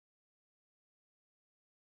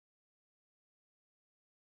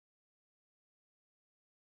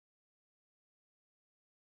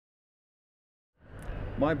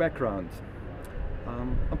My background,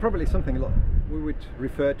 I'm probably something a lot we would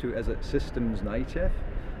refer to as a systems native.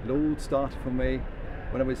 It all started for me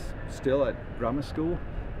when I was still at grammar school,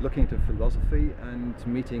 looking into philosophy and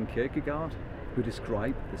meeting Kierkegaard, who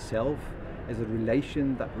described the self as a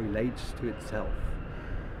relation that relates to itself,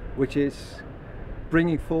 which is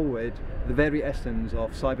bringing forward the very essence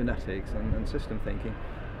of cybernetics and system thinking,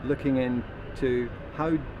 looking into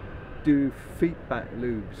how do feedback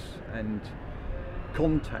loops and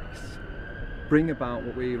contexts bring about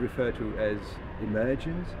what we refer to as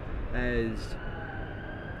emergence, as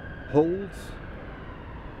wholes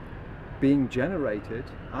being generated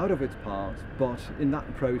out of its parts, but in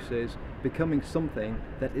that process becoming something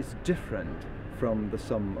that is different from the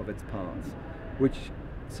sum of its parts, which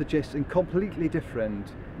suggests a completely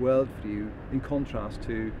different worldview in contrast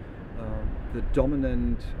to the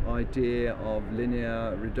dominant idea of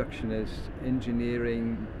linear, reductionist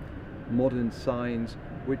engineering, modern science,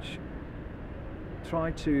 which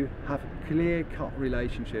try to have clear-cut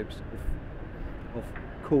relationships of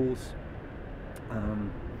cause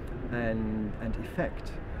and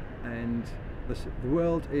effect, and the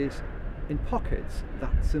world is in pockets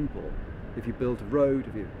that simple. If you build a road,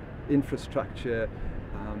 if you infrastructure,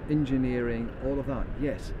 engineering, all of that,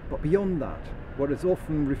 yes, but beyond that, what is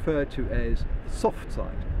often referred to as the soft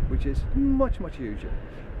side, which is much huger,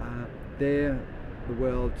 there the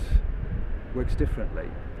world works differently.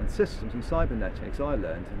 And systems and cybernetics, I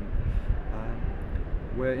learned,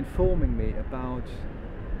 were informing me about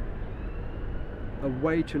a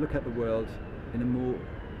way to look at the world in a more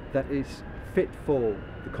that is fit for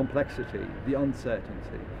the complexity, the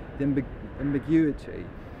uncertainty, the ambiguity,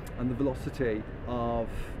 and the velocity of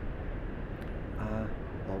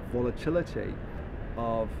volatility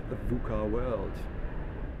of the VUCA world.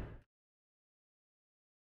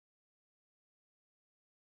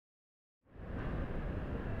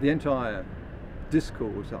 The entire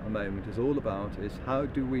discourse at the moment is all about is how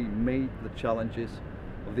do we meet the challenges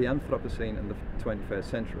of the Anthropocene in the 21st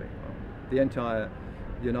century. Well, the entire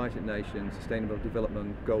United Nations Sustainable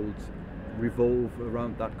Development Goals revolve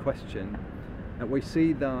around that question, and we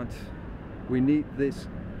see that we need this,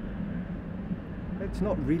 it's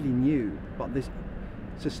not really new, but this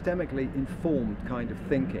systemically informed kind of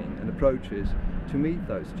thinking and approaches to meet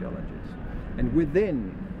those challenges. And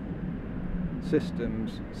within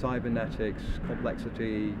systems, cybernetics,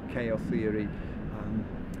 complexity, chaos theory,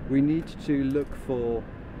 we need to look for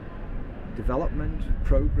development,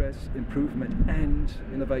 progress, improvement and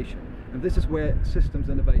innovation. And this is where systems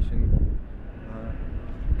innovation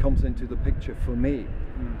comes into the picture for me,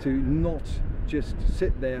 to not just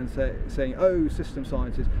sit there and saying, oh, system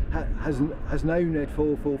sciences has known it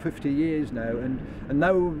for 50 years now, and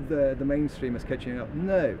now the mainstream is catching up.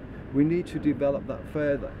 No, we need to develop that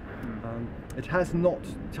further. It has not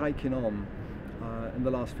taken on in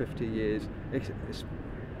the last 50 years it's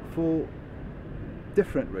for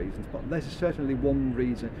different reasons, but there's certainly one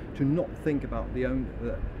reason to not think about the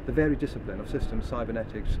very discipline of systems,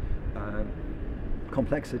 cybernetics,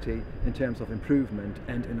 complexity in terms of improvement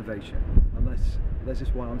and innovation. And this is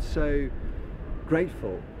why I'm so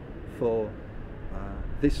grateful for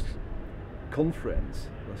this conference,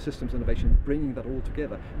 systems innovation, bringing that all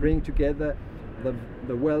together, bringing together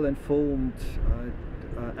the well-informed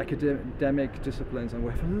academic disciplines, and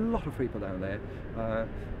we have a lot of people down there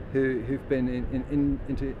who've been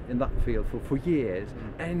in that field for years,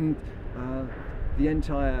 and the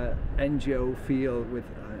entire NGO field with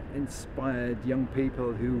inspired young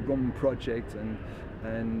people who run projects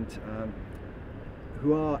and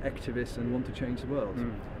who are activists and want to change the world.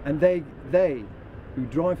 And they who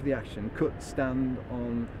drive the action could stand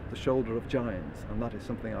on the shoulder of giants, and that is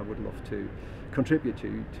something I would love to contribute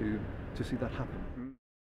to see that happen.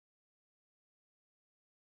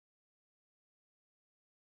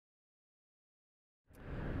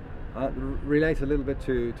 Relate a little bit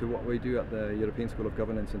to what we do at the European School of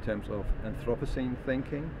Governance in terms of Anthropocene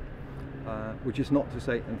thinking, which is not to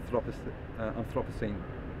say Anthropocene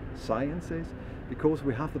sciences, because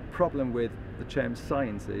we have the problem with the term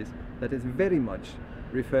sciences that is very much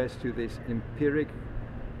refers to this empiric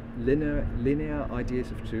linear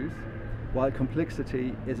ideas of truth, while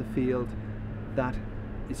complexity is a field that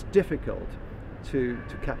is difficult to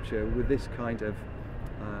capture with this kind of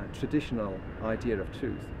traditional idea of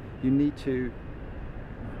truth. You need to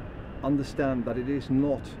understand that it is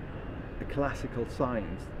not a classical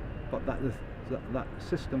science, but that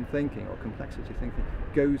system thinking or complexity thinking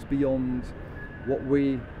goes beyond what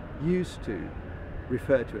we used to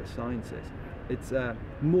refer to as sciences. It's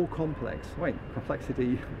more complex,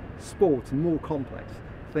 complexity, sports, more complex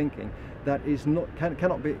thinking that is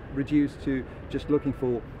cannot be reduced to just looking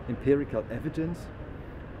for empirical evidence.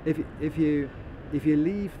 If you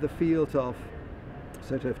leave the field of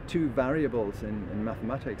sort of two variables in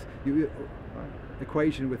mathematics,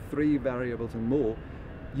 equation with three variables and more,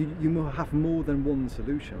 you have more than one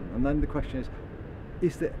solution, and then the question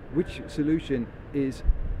is that which solution is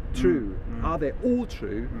true? Are they all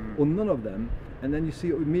true or none of them? And then you see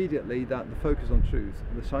immediately that the focus on truth,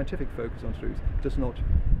 the scientific focus on truth, does not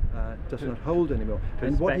hold anymore.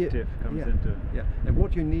 And perspective comes into. Yeah, and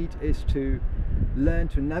what you need is to learn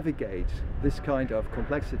to navigate this kind of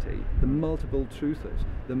complexity, the multiple truths,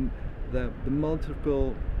 the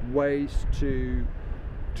multiple ways to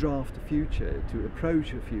draft the future, to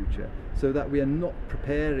approach the future, so that we are not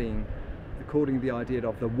preparing according to the idea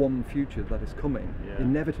of the one future that is coming,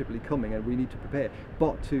 inevitably coming, and we need to prepare,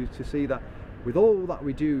 but to see that with all that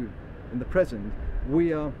we do in the present,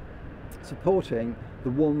 we are supporting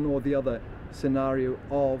the one or the other scenario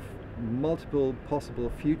of multiple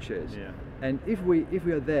possible futures. And if we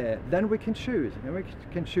are there, then we can choose, and we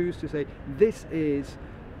can choose to say this is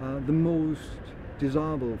the most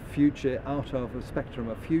desirable future out of a spectrum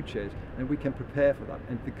of futures, and we can prepare for that.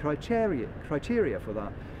 And the criteria for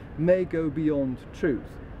that may go beyond truth.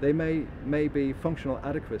 They may be functional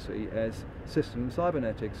adequacy, as system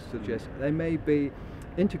cybernetics suggests. They may be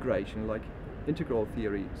integration, like integral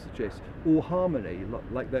theory suggests, or harmony,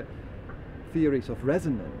 like the theories of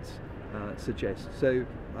resonance suggest. So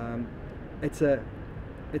it's a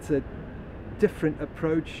different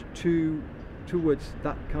approach towards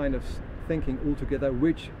that kind of thinking altogether,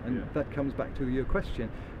 and that comes back to your question,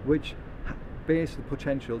 which bears the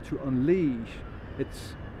potential to unleash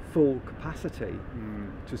its full capacity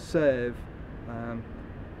to serve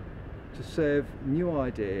new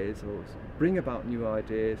ideas, or bring about new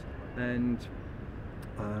ideas, and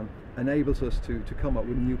enables us to come up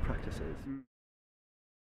with new practices.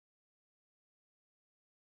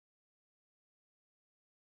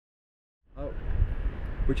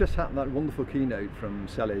 We just had that wonderful keynote from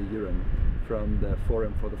Sally Uren from the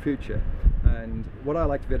Forum for the Future, and what I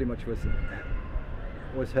liked very much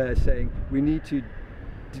was her saying we need to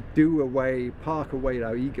park away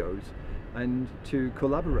our egos and to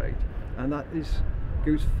collaborate, and that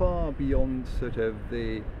goes far beyond sort of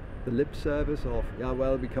the lip service of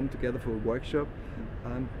we come together for a workshop.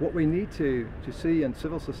 What we need to see in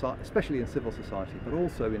civil society, especially in civil society, but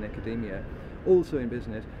also in academia, also in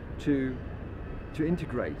business, to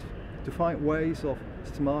integrate, to find ways of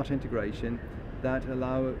smart integration that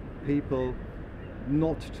allow people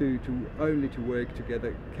not to only to work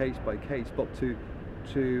together case by case, but to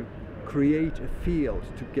create a field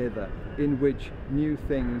together in which new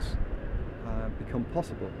things become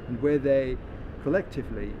possible, and where they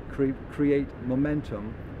collectively create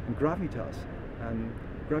momentum and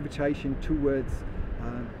gravitation towards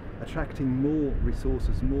attracting more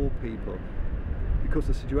resources, more people. Because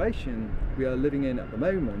the situation we are living in at the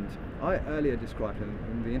moment, I earlier described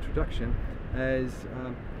in the introduction as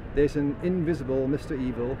there's an invisible Mr.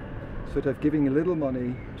 Evil sort of giving a little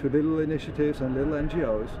money to little initiatives and little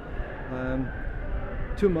NGOs,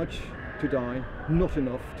 too much to die, not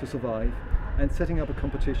enough to survive, and setting up a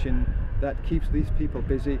competition that keeps these people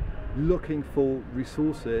busy looking for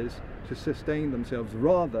resources to sustain themselves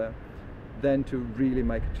rather than to really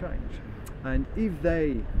make a change. And if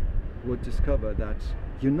they would discover that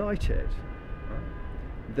united,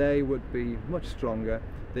 they would be much stronger.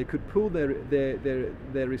 They could pool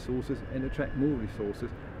their resources and attract more resources,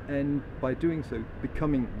 and by doing so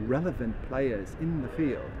becoming relevant players in the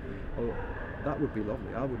field. Oh, that would be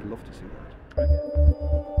lovely. I would love to see that.